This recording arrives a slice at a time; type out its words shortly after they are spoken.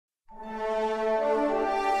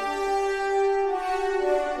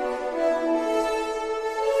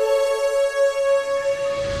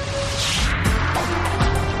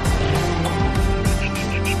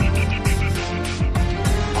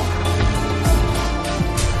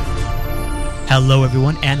Hello,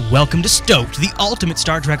 everyone, and welcome to Stoked, the ultimate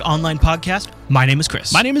Star Trek online podcast. My name is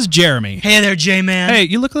Chris. My name is Jeremy. Hey there, J-Man. Hey,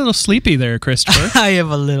 you look a little sleepy there, Christopher. I am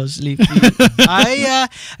a little sleepy.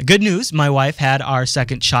 Good news, my wife had our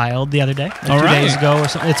second child the other day, like 2 days ago or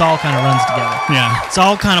something. It's all kind of runs together. Yeah. It's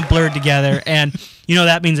all kind of blurred together, and you know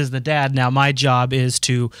that means as the dad now, my job is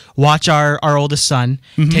to watch our oldest son,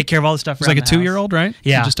 take care of all the stuff around It's like a 2-year-old, right?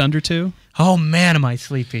 Yeah. So just under 2? Oh, man, am I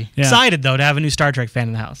sleepy. Yeah. Excited, though, to have a new Star Trek fan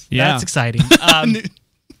in the house. Yeah. That's exciting.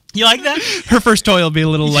 You like that? Her first toy will be a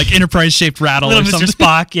little like Enterprise-shaped rattle Little or Mr. something.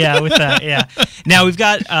 Spock, yeah, with that, yeah. Now, we've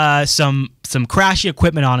got some crashy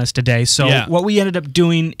equipment on us today, so what we ended up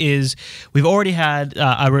doing is we've already had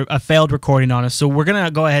a failed recording on us, so we're going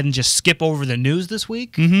to go ahead and just skip over the news this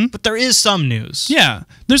week, but there is some news. Yeah,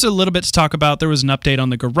 there's a little bit to talk about. There was an update on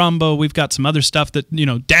the Garumbo. We've got some other stuff that,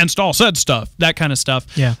 Dan Stahl said stuff, that kind of stuff.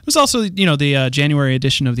 Yeah. There's also, the January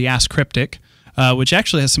edition of the Ask Cryptic, which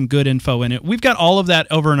actually has some good info in it. We've got all of that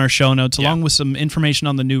over in our show notes, along with some information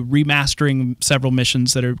on the new remastering several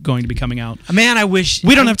missions that are going to be coming out. Man, I wish...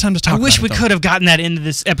 We don't have time to talk about it, I wish we could have gotten that into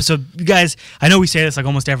this episode. You guys, I know we say this like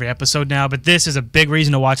almost every episode now, but this is a big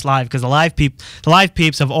reason to watch live, because the live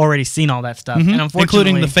peeps have already seen all that stuff. And unfortunately,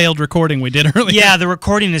 including the failed recording we did earlier. Yeah, the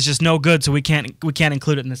recording is just no good, so we can't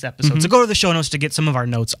include it in this episode. So go to the show notes to get some of our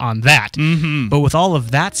notes on that. But with all of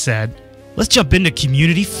that said, let's jump into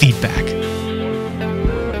community feedback.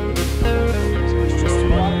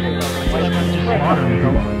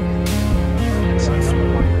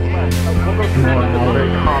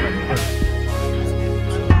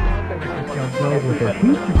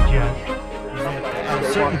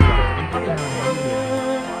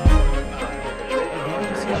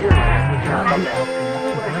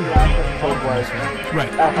 Right.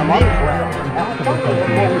 Yeah,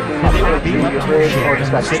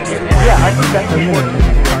 I think that's important.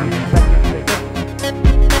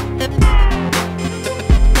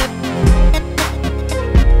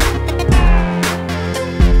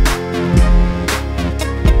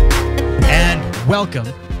 Welcome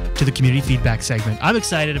to the community feedback segment. I'm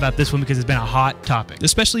excited about this one because it's been a hot topic.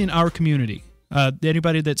 Especially in our community.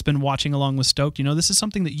 Anybody that's been watching along with Stoked, this is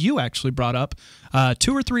something that you actually brought up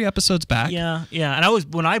 2 or 3 episodes back. Yeah.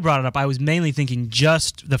 And when I brought it up, I was mainly thinking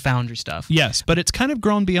just the Foundry stuff. Yes, but it's kind of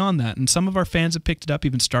grown beyond that, and some of our fans have picked it up,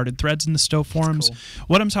 even started threads in the Stowe forums. Cool.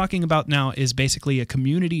 What I'm talking about now is basically a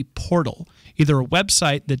community portal, either a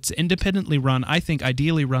website that's independently run, I think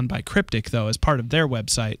ideally run by Cryptic, though, as part of their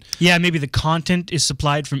website. Yeah, maybe the content is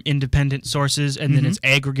supplied from independent sources, and then it's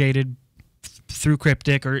aggregated through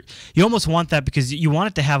Cryptic, or you almost want that because you want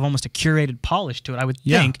it to have almost a curated polish to it, I would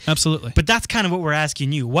think. Yeah, absolutely. But that's kind of what we're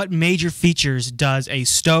asking you. What major features does a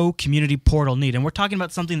Stowe community portal need? And we're talking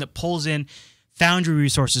about something that pulls in Foundry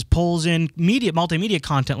resources, pulls in multimedia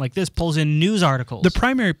content like this, pulls in news articles. The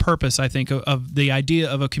primary purpose, I think, of the idea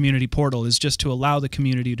of a community portal is just to allow the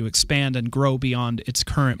community to expand and grow beyond its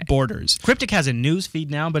current borders. Cryptic has a news feed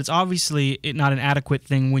now, but it's obviously not an adequate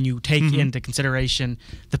thing when you take into consideration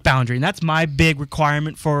the Foundry. And that's my big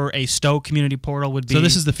requirement for a Stowe community portal would be... So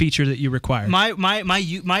this is the feature that you require. My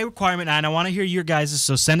requirement, and I want to hear your guys',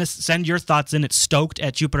 so send your thoughts in at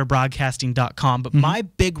stoked@jupiterbroadcasting.com. But my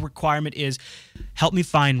big requirement is help me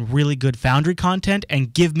find really good Foundry content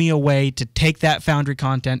and give me a way to take that Foundry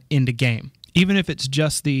content into game. Even if it's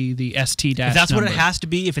just the ST dash If that's number. what it has to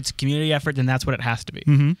be, if it's a community effort, then that's what it has to be.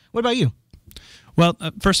 What about you? Well,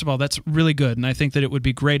 first of all, that's really good, and I think that it would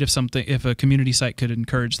be great if a community site could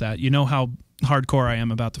encourage that. You know how hardcore I am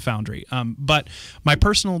about the Foundry. But my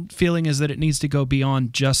personal feeling is that it needs to go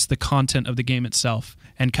beyond just the content of the game itself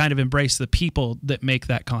and kind of embrace the people that make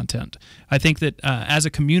that content. I think that as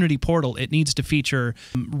a community portal, it needs to feature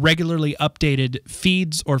regularly updated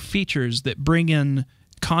feeds or features that bring in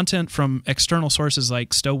content from external sources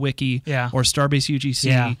like STOWiki or Starbase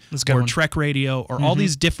UGC or Trek Radio or all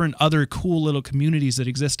these different other cool little communities that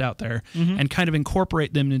exist out there and kind of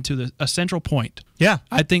incorporate them into a central point. Yeah.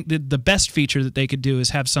 I think that the best feature that they could do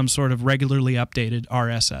is have some sort of regularly updated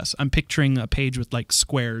RSS. I'm picturing a page with like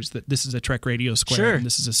squares, that this is a Trek Radio square and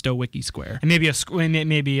this is a STOWiki square. And maybe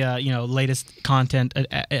latest content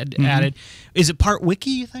added. Is it part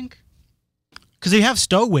wiki, you think? Because you have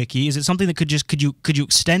STOWiki, is it something that could you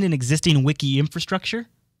extend an existing wiki infrastructure?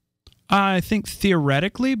 I think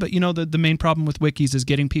theoretically, but the main problem with wikis is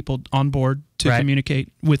getting people on board to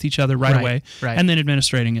communicate with each other right away, and then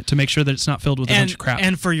administrating it to make sure that it's not filled with a bunch of crap.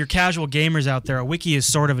 And for your casual gamers out there, a wiki is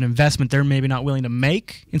sort of an investment they're maybe not willing to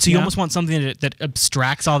make, and so you almost want something that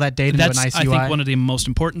abstracts all that data into a nice UI. I think one of the most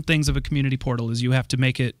important things of a community portal is you have to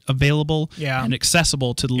make it available and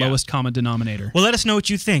accessible to the lowest common denominator. Well, let us know what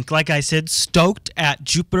you think. Like I said,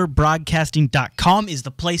 STOked@jupiterbroadcasting.com is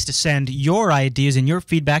the place to send your ideas and your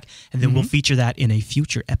feedback, and then we'll feature that in a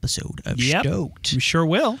future episode of Stoked. We sure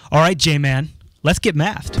will. All right, J-Man, let's get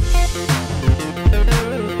mathed.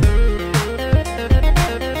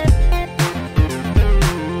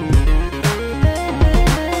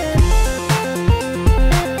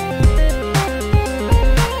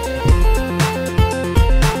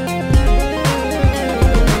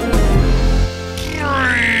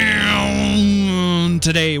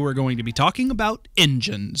 Today we're going to be talking about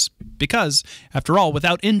engines, because, after all,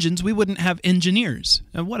 without engines we wouldn't have engineers.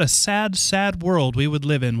 And what a sad, sad world we would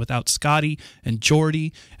live in without Scotty and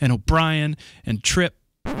Geordie and O'Brien and Trip.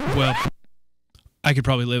 Well, I could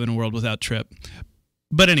probably live in a world without Trip.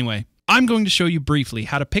 But anyway, I'm going to show you briefly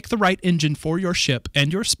how to pick the right engine for your ship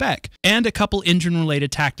and your spec, and a couple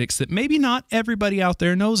engine-related tactics that maybe not everybody out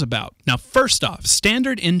there knows about. Now, first off,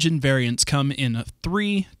 standard engine variants come in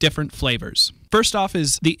 3 different flavors. First off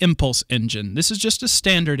is the impulse engine. This is just a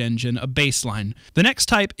standard engine, a baseline. The next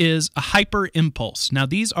type is a hyper impulse. Now,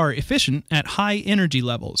 these are efficient at high energy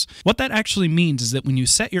levels. What that actually means is that when you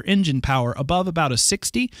set your engine power above about a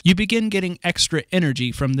 60, you begin getting extra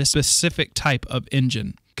energy from this specific type of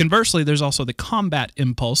engine. Conversely, there's also the combat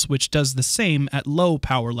impulse, which does the same at low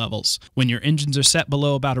power levels. When your engines are set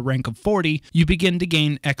below about a rank of 40, you begin to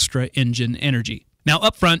gain extra engine energy. Now,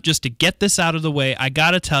 up front, just to get this out of the way, I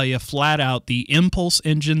gotta tell you flat out, the impulse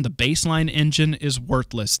engine, the baseline engine, is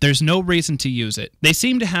worthless. There's no reason to use it. They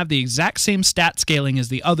seem to have the exact same stat scaling as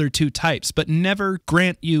the other 2 types, but never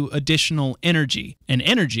grant you additional energy. And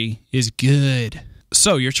energy is good.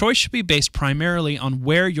 So your choice should be based primarily on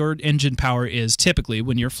where your engine power is typically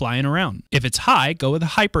when you're flying around. If it's high, go with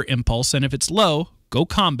a hyper impulse, and if it's low, go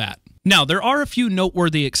combat. Now, there are a few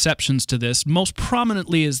noteworthy exceptions to this. Most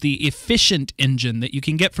prominently is the efficient engine that you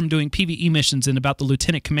can get from doing PvE missions in about the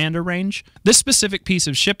Lieutenant Commander range. This specific piece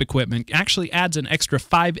of ship equipment actually adds an extra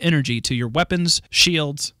 5 energy to your weapons,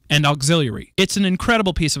 shields, and auxiliary. It's an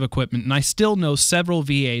incredible piece of equipment, and I still know several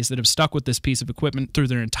VAs that have stuck with this piece of equipment through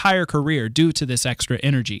their entire career due to this extra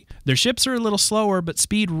energy. Their ships are a little slower, but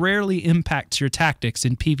speed rarely impacts your tactics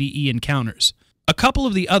in PvE encounters. A couple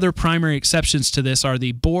of the other primary exceptions to this are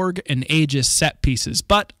the Borg and Aegis set pieces,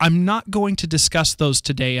 but I'm not going to discuss those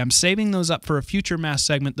today. I'm saving those up for a future mass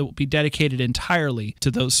segment that will be dedicated entirely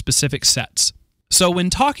to those specific sets. So when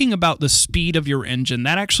talking about the speed of your engine,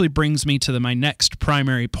 that actually brings me to my next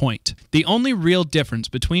primary point. The only real difference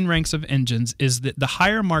between ranks of engines is that the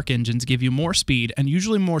higher mark engines give you more speed and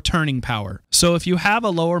usually more turning power. So if you have a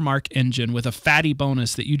lower mark engine with a fatty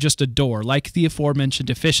bonus that you just adore, like the aforementioned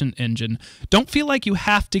efficient engine, don't feel like you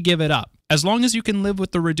have to give it up. As long as you can live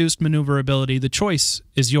with the reduced maneuverability, the choice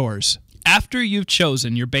is yours. After you've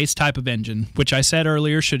chosen your base type of engine, which I said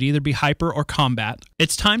earlier should either be hyper or combat,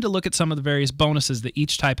 it's time to look at some of the various bonuses that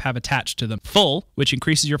each type have attached to them. Full, which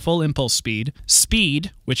increases your full impulse speed,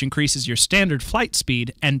 speed, which increases your standard flight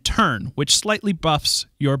speed, and turn, which slightly buffs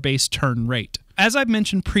your base turn rate. As I've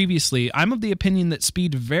mentioned previously, I'm of the opinion that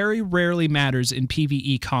speed very rarely matters in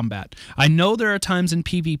PvE combat. I know there are times in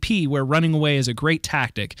PvP where running away is a great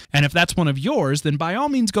tactic, and if that's one of yours, then by all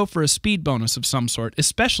means go for a speed bonus of some sort,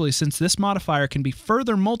 especially since this modifier can be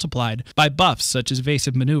further multiplied by buffs such as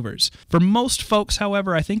evasive maneuvers. For most folks,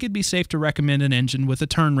 however, I think it'd be safe to recommend an engine with a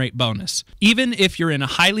turn rate bonus. Even if you're in a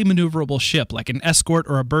highly maneuverable ship like an escort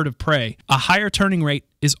or a bird of prey, a higher turning rate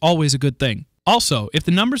is always a good thing. Also, if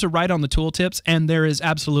the numbers are right on the tooltips, and there is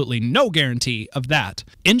absolutely no guarantee of that,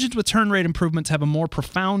 engines with turn rate improvements have a more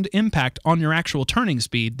profound impact on your actual turning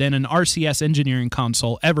speed than an RCS engineering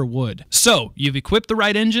console ever would. So, you've equipped the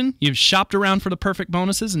right engine, you've shopped around for the perfect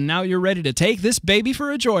bonuses, and now you're ready to take this baby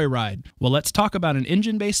for a joyride. Well, let's talk about an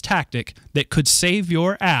engine-based tactic that could save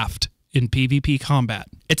your aft in PvP combat.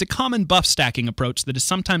 It's a common buff stacking approach that is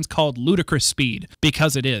sometimes called ludicrous speed,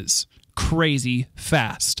 because it is crazy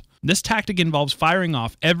fast. This tactic involves firing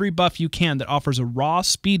off every buff you can that offers a raw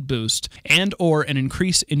speed boost and or an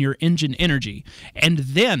increase in your engine energy, and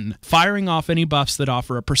then firing off any buffs that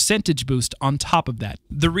offer a percentage boost on top of that.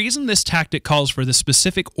 The reason this tactic calls for the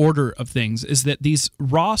specific order of things is that these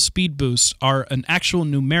raw speed boosts are an actual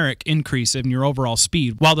numeric increase in your overall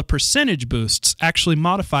speed, while the percentage boosts actually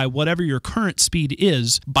modify whatever your current speed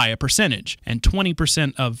is by a percentage, and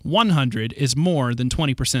 20% of 100 is more than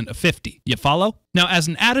 20% of 50. You follow? Now, as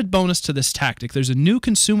an added bonus to this tactic, there's a new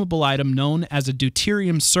consumable item known as a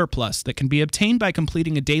deuterium surplus that can be obtained by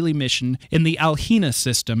completing a daily mission in the Alhena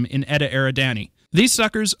system in Edda Eridani. These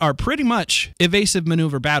suckers are pretty much evasive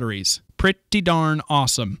maneuver batteries. Pretty darn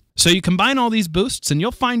awesome. So you combine all these boosts and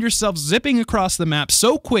you'll find yourself zipping across the map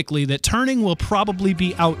so quickly that turning will probably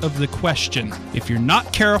be out of the question. If you're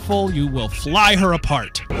not careful, you will fly her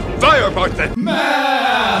apart. Fly her apart then!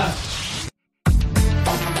 Math!